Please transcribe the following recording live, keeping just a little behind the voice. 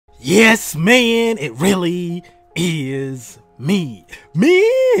Yes, man, it really is me,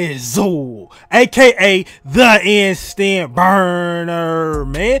 Mizzle, aka the Instant Burner,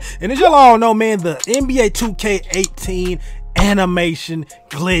 man. And as y'all all know, man, the NBA 2K18 animation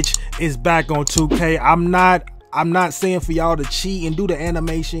glitch is back on 2K. I'm not saying for y'all to cheat and do the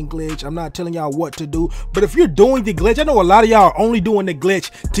animation glitch. I'm not telling y'all what to do. But if you're doing the glitch, I know a lot of y'all are only doing the glitch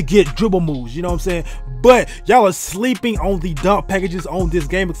to get dribble moves, you know what I'm saying? But y'all are sleeping on the dunk packages on this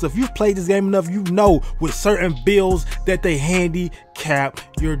game, because if you've played this game enough, you know with certain builds that they handicap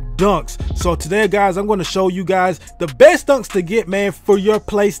your dunks. So today, guys, I'm going to show you guys the best dunks to get, man, for your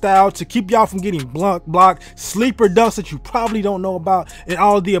play style, to keep y'all from getting blocked, sleeper dunks that you probably don't know about, and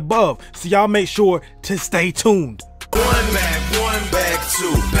all of the above. So y'all make sure to stay tuned. One bag, two.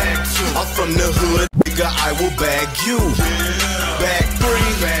 I'm from the hood, nigga, I will bag you. Bag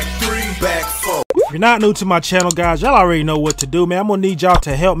three, bag four. If you're not new to my channel, guys, y'all already know what to do, man. I'm gonna need y'all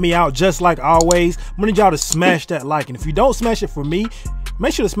to help me out just like always. I'm gonna need y'all to smash that like, and if you don't smash it for me,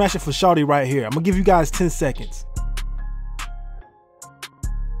 make sure to smash it for Shawty right here. I'm gonna give you guys 10 seconds.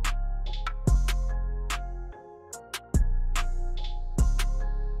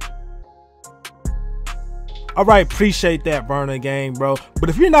 All right, appreciate that, Burner Gang, bro. But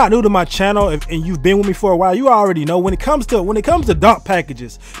if you're not new to my channel and you've been with me for a while, you already know when it comes to dunk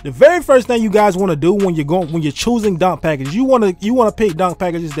packages, the very first thing you guys want to do when you're choosing dunk packages, you want to pick dunk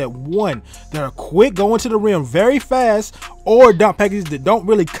packages that are quick, going to the rim very fast, or dunk packages that don't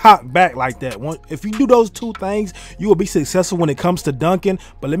really cock back like that. If you do those two things, you will be successful when it comes to dunking.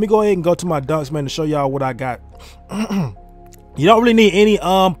 But let me go ahead and go to my dunks, man, to show y'all what I got. You don't really need any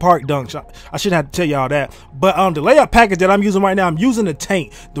park dunks. I shouldn't have to tell y'all that. But the layup package that I'm using right now, I'm using a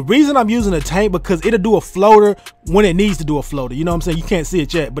tank. The reason I'm using a tank, because it'll do a floater when it needs to do a floater. You know what I'm saying? You can't see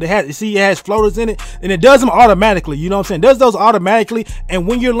it yet, but it has floaters in it, and it does them automatically. You know what I'm saying? It does those automatically, and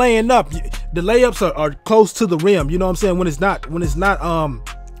when you're laying up, the layups are close to the rim. You know what I'm saying? When it's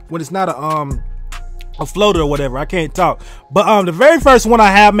not a floater or whatever. I can't talk. But the very first one I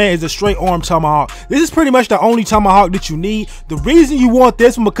have, man, is a straight arm tomahawk. This is pretty much the only tomahawk that you need. The reason you want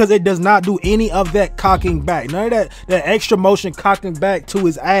this one, because it does not do any of that cocking back, none of that extra motion cocking back to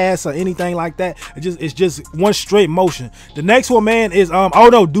his ass or anything like that. It's just one straight motion. The next one, man, is oh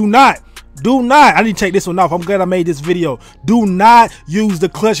no, do not, I need to take this one off. I'm glad I made this video. Do not use the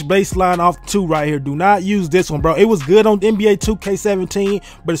clutch baseline off 2 right here. Do not use this one, bro. It was good on NBA 2K17,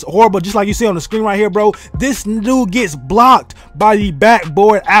 but it's horrible. Just like you see on the screen right here, bro. This dude gets blocked by the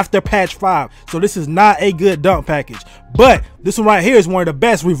backboard after patch 5. So this is not a good dunk package. But this one right here is one of the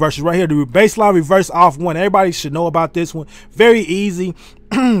best reverses right here. The baseline reverse off 1. Everybody should know about this one. Very easy.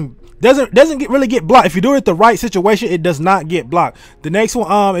 Doesn't really get blocked. If you do it the right situation, it does not get blocked. The next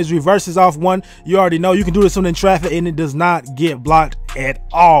one is reverses off 1. You already know you can do this one in traffic, and it does not get blocked at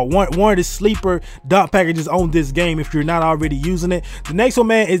all. One of the sleeper dunk packages on this game if you're not already using it. The next one,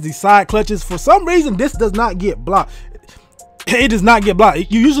 man, is the side clutches. For some reason, this does not get blocked. It does not get blocked.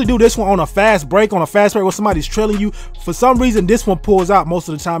 You usually do this one on a fast break, where somebody's trailing you. For some reason, this one pulls out most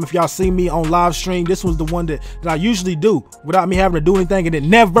of the time. If y'all see me on live stream, this was the one that I usually do without me having to do anything, and it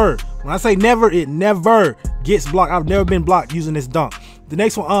never, when I say never, it never gets blocked. I've never been blocked using this dunk. The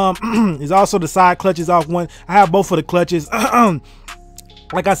next one is also the side clutches off 1. I have both of the clutches.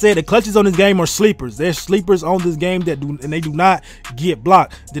 Like I said, the clutches on this game are sleepers. There's sleepers on this game and they do not get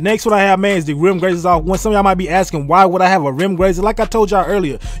blocked. The next one I have, man, is the rim grazers off 1. Some of y'all might be asking, why would I have a rim grazer? Like I told y'all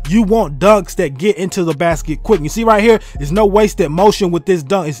earlier, you want dunks that get into the basket quick. You see right here, there's no wasted motion with this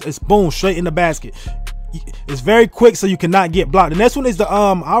dunk. It's boom, straight in the basket. It's very quick, so you cannot get blocked. The next one is the I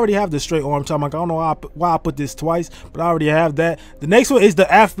already have the straight arm tomahawk. I don't know why I put this twice, but I already have that. The next one is the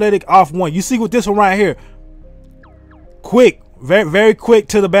athletic off 1. You see with this one right here, quick. Very quick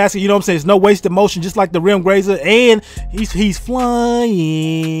to the basket. You know what I'm saying? There's no wasted motion, just like the rim grazer, and he's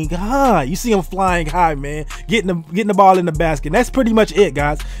flying high. You see him flying high, man, getting the ball in the basket. And that's pretty much it,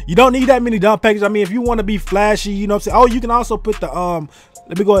 guys. You don't need that many dunk packages. I mean, if you want to be flashy, you know what I'm saying? Oh, you can also put the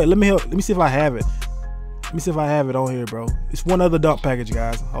let me go ahead. Let me see if I have it. Let me see if I have it on here, bro. It's one other dunk package,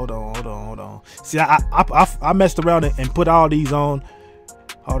 guys. Hold on. See, I messed around and put all these on.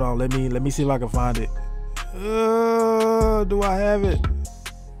 Hold on. Let me see if I can find it. Do I have it?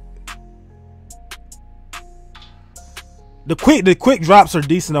 The quick drops are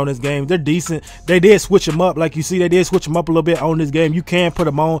decent on this game. They're decent. They did switch them up, like you see. They did switch them up a little bit on this game. You can put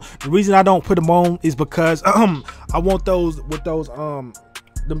them on. The reason I don't put them on is because I want those with those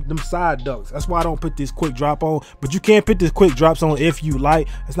them side dunks. That's why I don't put this quick drop on. But you can put this quick drops on if you like.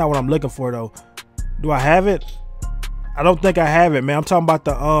 That's not what I'm looking for though. Do I have it? I don't think I have it, man. I'm talking about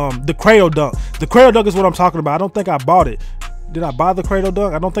the cradle dunk. The cradle dunk is what I'm talking about. I don't think I bought it. Did I buy the cradle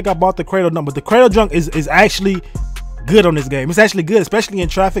dunk? I don't think I bought the cradle dunk, but the cradle dunk is actually good on this game. It's actually good, especially in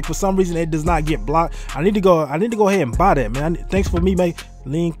traffic. For some reason, it does not get blocked. I need to go ahead and buy that, man. Thanks for me, mate.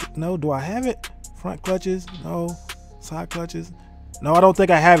 Link. No, do I have it? Front clutches? No. Side clutches? No, I don't think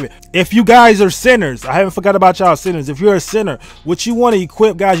I have it. If you guys are centers, I haven't forgot about y'all centers. If you're a center, what you want to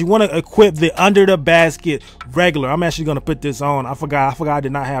equip, guys, you want to equip the under the basket regular. I'm actually going to put this on. I forgot I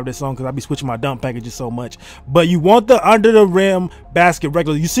did not have this on because I be switching my dunk packages so much. But you want the under the rim basket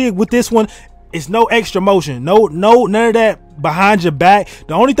regular. You see it with this one, it's no extra motion. No, none of that behind your back.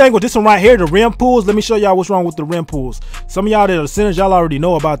 The only thing with this one right here, the rim pulls, let me show y'all what's wrong with the rim pulls. Some of y'all that are centers, y'all already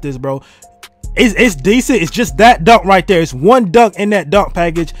know about this, bro. It's decent. It's just that dunk right there. It's one dunk in that dunk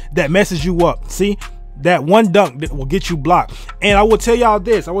package that messes you up. See, that one dunk that will get you blocked. And I will tell y'all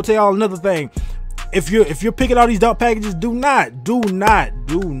this. I will tell y'all another thing. If you're picking all these dunk packages, do not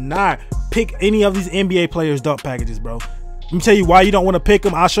pick any of these NBA players dunk packages, bro. Let me tell you why you don't want to pick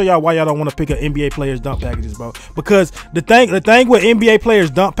them. I'll show y'all why y'all don't want to pick up NBA players dunk packages, bro. Because the thing with NBA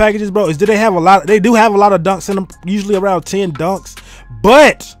players dunk packages, bro, is that they do have a lot of dunks in them, usually around 10 dunks,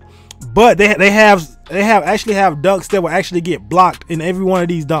 but they actually have dunks that will actually get blocked in every one of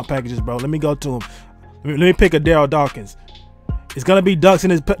these dunk packages, bro. Let me go to them. Let me pick a Daryl Dawkins. It's gonna be dunks in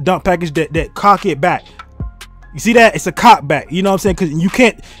this dunk package that cock it back. You see that? It's a cock back. You know what I'm saying? Because you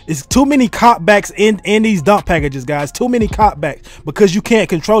can't. It's too many cock backs in these dunk packages, guys. Too many cock backs because you can't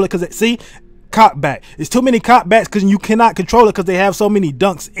control it. Because see, cock back. It's too many cock backs because you cannot control it because they have so many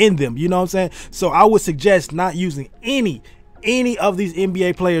dunks in them. You know what I'm saying? So I would suggest not using any of these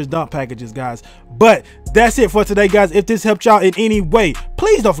NBA players dunk packages, guys. But that's it for today, guys. If this helped y'all in any way,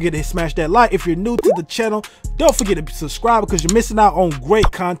 please don't forget to smash that like. If you're new to the channel, don't forget to subscribe because you're missing out on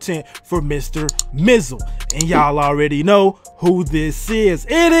great content for Mr. Mizzle. And y'all already know who this is.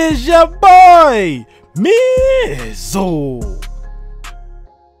 It is your boy Mizzle.